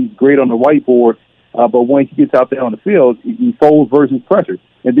 he's great on the whiteboard, but when he gets out there on the field, he folds versus pressure.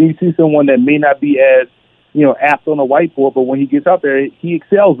 And then you see someone that may not be as, apt on the whiteboard, but when he gets out there, he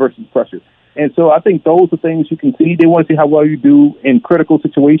excels versus pressure. And so I think those are things you can see. They want to see how well you do in critical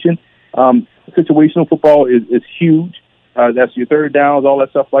situations. Situational football is huge. That's your third downs, all that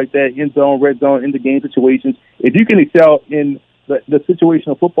stuff like that, end zone, red zone, in the game situations. If you can excel in the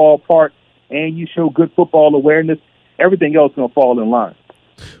situational football part and you show good football awareness, everything else is going to fall in line.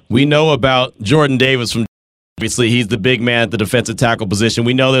 We know about Jordan Davis from obviously he's the big man at the defensive tackle position.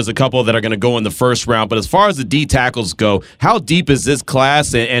 We know there's a couple that are going to go in the first round, but as far as the D tackles go, how deep is this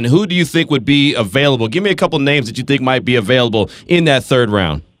class and who do you think would be available? Give me a couple names that you think might be available in that third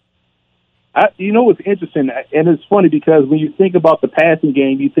round. What's interesting, and it's funny because when you think about the passing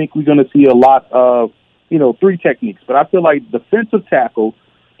game, you think we're going to see a lot of, three techniques. But I feel like defensive tackle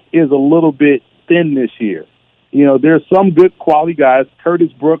is a little bit thin this year. There's some good quality guys.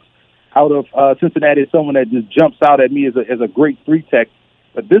 Curtis Brooks out of Cincinnati is someone that just jumps out at me as a great three tech.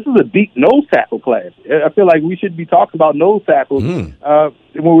 But this is a deep nose tackle class. I feel like we should be talking about nose tackles when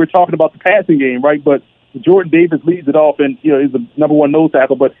we're talking about the passing game, right? But Jordan Davis leads it off and, is the number one nose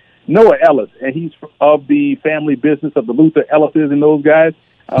tackle. But Noah Ellis, and he's of the family business of the Luther Ellises and those guys,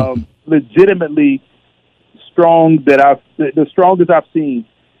 legitimately strong the strongest I've seen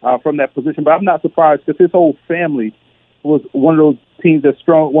from that position. But I'm not surprised because his whole family was one of those teams that's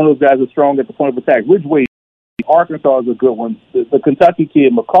strong, one of those guys that's strong at the point of attack. Ridgeway, Arkansas is a good one. The Kentucky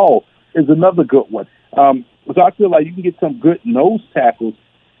kid, McCall, is another good one. So I feel like you can get some good nose tackles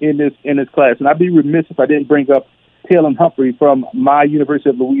in this class. And I'd be remiss if I didn't bring up Taylor Humphrey from my University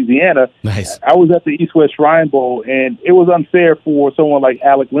of Louisiana. Nice. I was at the East-West Shrine Bowl, and it was unfair for someone like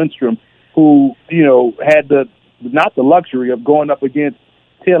Alec Lindstrom, who, had not the luxury of going up against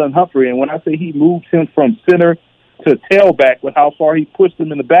Taylor Humphrey. And when I say he moved him from center to tailback with how far he pushed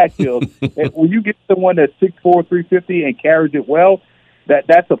him in the backfield, and when you get someone that's 6'4", 350 and carries it well,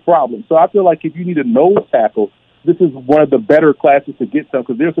 that's a problem. So I feel like if you need a nose tackle, this is one of the better classes to get some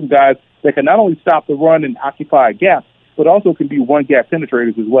because there's some guys that can not only stop the run and occupy a gap, but also can be one-gap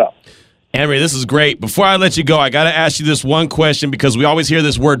penetrators as well. Emory, this is great. Before I let you go, I got to ask you this one question because we always hear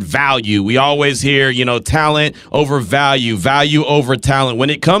this word value. We always hear, talent over value, value over talent. When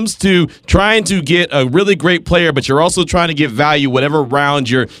it comes to trying to get a really great player, but you're also trying to get value whatever round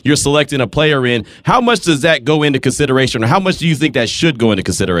you're selecting a player in, how much does that go into consideration, or how much do you think that should go into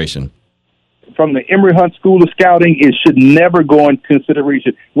consideration? From the Emory Hunt School of Scouting, it should never go into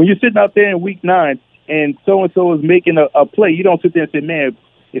consideration. When you're sitting out there in week 9 and so-and-so is making a play, you don't sit there and say, man,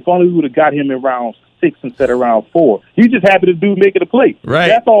 if only we would have got him in round 6 instead of round 4. You just happy to do making a play. Right.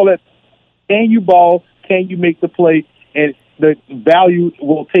 That's all that. Can you ball? Can you make the play? And the value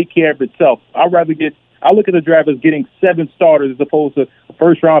will take care of itself. I look at the draft as getting 7 starters as opposed to a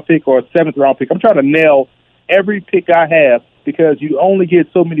first-round pick or a 7th-round pick. I'm trying to nail every pick I have because you only get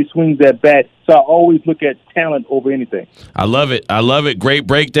so many swings at bat. So I always look at talent over anything. I love it. I love it. Great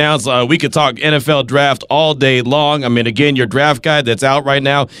breakdowns. We could talk NFL draft all day long. I mean, again, your draft guide that's out right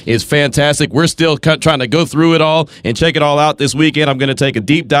now is fantastic. We're still trying to go through it all and check it all out this weekend. I'm going to take a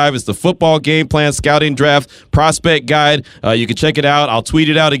deep dive. It's the Football Game Plan Scouting Draft Prospect Guide. You can check it out. I'll tweet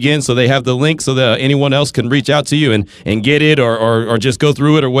it out again so they have the link so that anyone else can reach out to you and get it or just go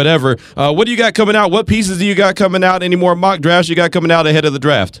through it or whatever. What do you got coming out? What pieces do you got coming out? Any more mock drafts you got coming out ahead of the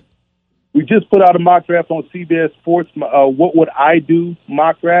draft? We just put out a mock draft on CBS Sports. What would I do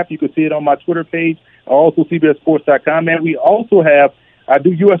mock draft? You can see it on my Twitter page, or also CBSSports.com. And we also I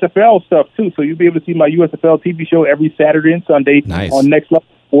do USFL stuff too, so you'll be able to see my USFL TV show every Saturday and Sunday on Next Level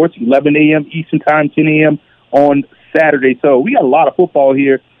Sports, 11 a.m. Eastern Time, 10 a.m. on Saturday. So we got a lot of football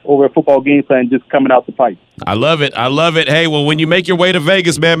here over at Football Game Plan just coming out the pipe. I love it. I love it. Hey, well, when you make your way to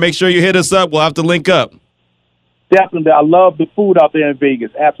Vegas, man, make sure you hit us up. We'll have to link up. Definitely. I love the food out there in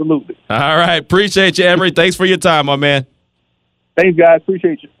Vegas. Absolutely. All right. Appreciate you, Emory. Thanks for your time, my man. Thanks, guys.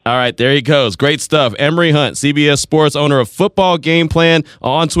 Appreciate you. All right. There he goes. Great stuff. Emory Hunt, CBS Sports, owner of Football Game Plan,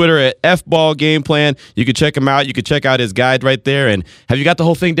 on Twitter at FBall Game Plan. You can check him out. You can check out his guide right there. And have you got the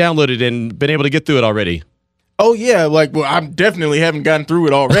whole thing downloaded and been able to get through it already? Oh, yeah. I definitely haven't gotten through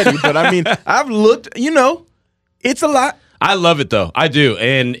it already. But, I mean, I've looked, it's a lot. I love it, though. I do.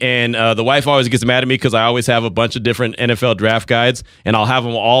 And the wife always gets mad at me because I always have a bunch of different NFL draft guides, and I'll have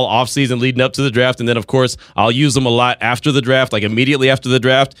them all off-season leading up to the draft. And then, of course, I'll use them a lot after the draft, like immediately after the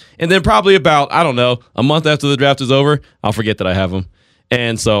draft. And then probably about, I don't know, a month after the draft is over, I'll forget that I have them.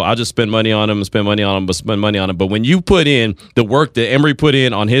 And so I'll just spend money on him, spend money on him. But when you put in the work that Emory put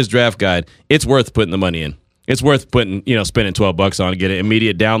in on his draft guide, it's worth putting the money in. It's worth spending $12 on to get an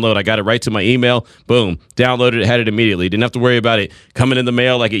immediate download. I got it right to my email. Boom. Downloaded it, had it immediately. Didn't have to worry about it coming in the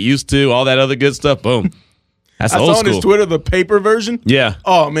mail like it used to, all that other good stuff. Boom. That's I old saw on school. his Twitter the paper version. Yeah.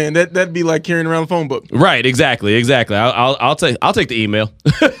 Oh man, that'd be like carrying around a phone book. Right. Exactly. I'll take the email.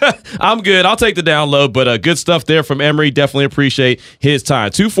 I'm good. I'll take the download. But good stuff there from Emory. Definitely appreciate his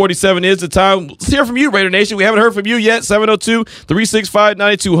time. 2:47 is the time. Let's hear from you, Raider Nation. We haven't heard from you yet.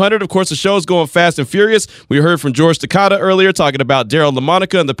 702-365-9200. Of course, the show is going fast and furious. We heard from George Takata earlier talking about Daryle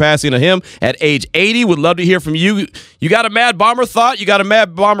Lamonica and the passing of him at age 80. Would love to hear from you. You got a Mad Bomber thought? You got a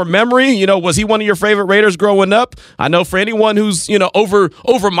Mad Bomber memory? Was he one of your favorite Raiders growing up? I know for anyone who's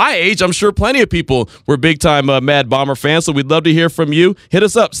over my age, I'm sure plenty of people were big time Mad Bomber fans. So we'd love to hear from you. Hit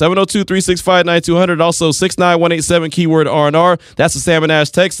us up 702-365-9200. Also 69187 keyword R&R. That's the Sam and Ash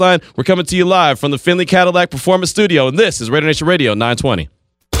text line. We're coming to you live from the Finley Cadillac Performance Studio, and this is Raider Nation Radio 920.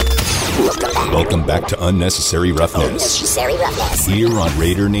 Welcome back to Unnecessary Roughness. Here on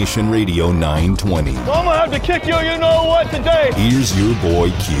Raider Nation Radio 920. I'm going to have to kick you know what today. Here's your boy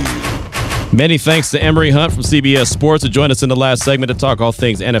Q. Many thanks to Emory Hunt from CBS Sports to join us in the last segment to talk all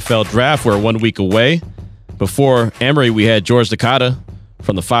things NFL draft. We're 1 week away. Before Emory, we had George Takata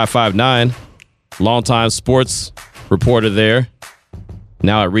from the 559, longtime sports reporter there.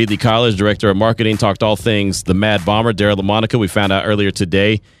 Now at Reedley College, director of marketing, talked all things the Mad Bomber, Daryle Lamonica. We found out earlier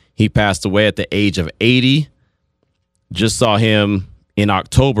today he passed away at the age of 80. Just saw him in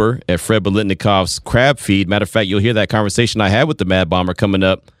October at Fred Biletnikov's Crab Feed. Matter of fact, you'll hear that conversation I had with the Mad Bomber coming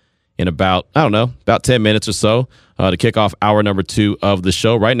up in about 10 minutes or so to kick off hour number 2 of the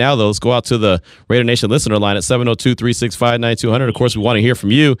show. Right now, though, let's go out to the Raider Nation listener line at 702-365-9200. Of course, we want to hear from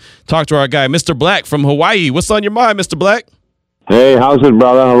you. Talk to our guy, Mr. Black from Hawaii. What's on your mind, Mr. Black? Hey, how's it,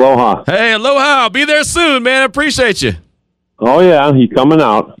 brother? Aloha. Hey, aloha. I'll be there soon, man. I appreciate you. Oh, yeah. You coming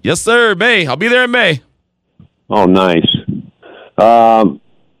out? Yes, sir. May. I'll be there in May. Oh, nice.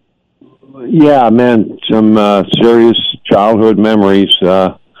 Yeah, man, some serious childhood memories.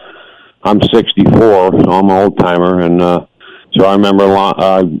 I'm 64, so I'm an old-timer, and so I remember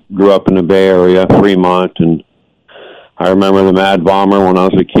I grew up in the Bay Area, Fremont, and I remember the Mad Bomber when I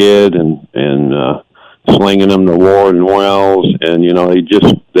was a kid, and slinging them to Ward and Wells, and of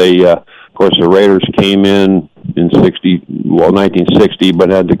course the Raiders came in 1960,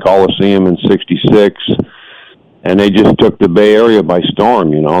 but had the Coliseum in 66, and they just took the Bay Area by storm.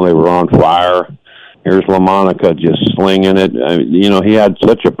 They were on fire. Here's Lamonica just slinging it. He had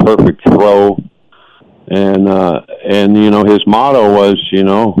such a perfect throw, and his motto was,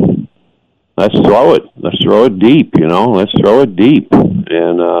 let's throw it deep. Let's throw it deep.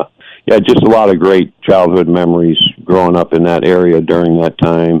 And just a lot of great childhood memories growing up in that area during that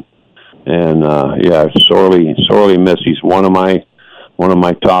time. And sorely miss. He's one of my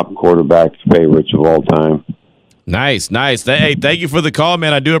top quarterback favorites of all time. Nice. Hey, thank you for the call,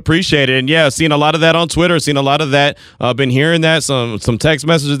 man. I do appreciate it. And yeah, seen a lot of that on Twitter. Seen a lot of that. Been hearing that. Some text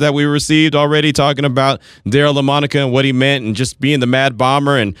messages that we received already talking about Daryle Lamonica and what he meant and just being the Mad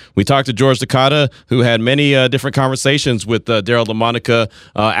Bomber. And we talked to George Takata, who had many different conversations with Daryle Lamonica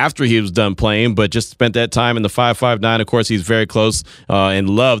after he was done playing, but just spent that time in the 559. Of course, he's very close and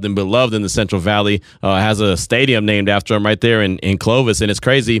loved and beloved in the Central Valley. Has a stadium named after him right there in Clovis. And it's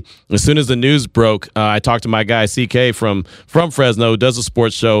crazy. As soon as the news broke, I talked to my guy, CK from Fresno, does a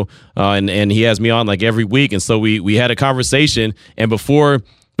sports show, and he has me on like every week, and so we had a conversation, and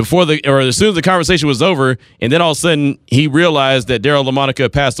as soon as the conversation was over, and then all of a sudden he realized that Daryle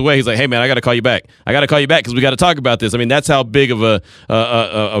Lamonica passed away. He's like, "Hey man, I got to call you back. Because we got to talk about this." I mean, that's how big of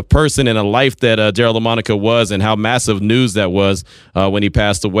a person and a life that Daryle Lamonica was, and how massive news that was when he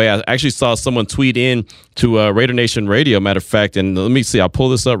passed away. I actually saw someone tweet in to Raider Nation Radio, matter of fact, and let me see. I'll pull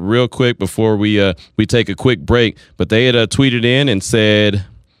this up real quick before we take a quick break. But they had tweeted in and said, "I'm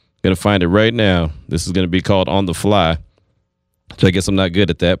gonna find it right now. This is gonna be called On the Fly." So I guess I'm not good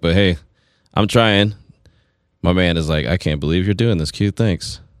at that, but hey, I'm trying. My man is like, "I can't believe you're doing this, Q.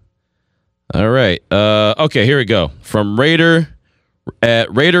 Thanks." All right. Okay, here we go. From Raider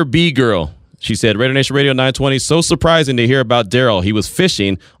B Girl. She said, Raider Nation Radio 920, so surprising to hear about Daryle. He was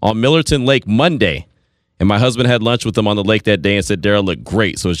fishing on Millerton Lake Monday, and my husband had lunch with him on the lake that day and said Daryle looked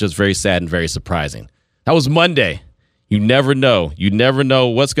great, so it's just very sad and very surprising. That was Monday. You never know. You never know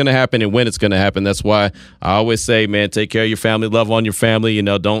what's going to happen and when it's going to happen. That's why I always say, man, take care of your family, love on your family.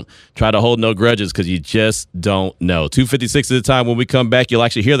 Don't try to hold no grudges because you just don't know. 2:56 at the time. When we come back, you'll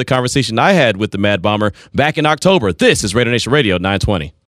actually hear the conversation I had with the Mad Bomber back in October. This is Raider Nation Radio 920.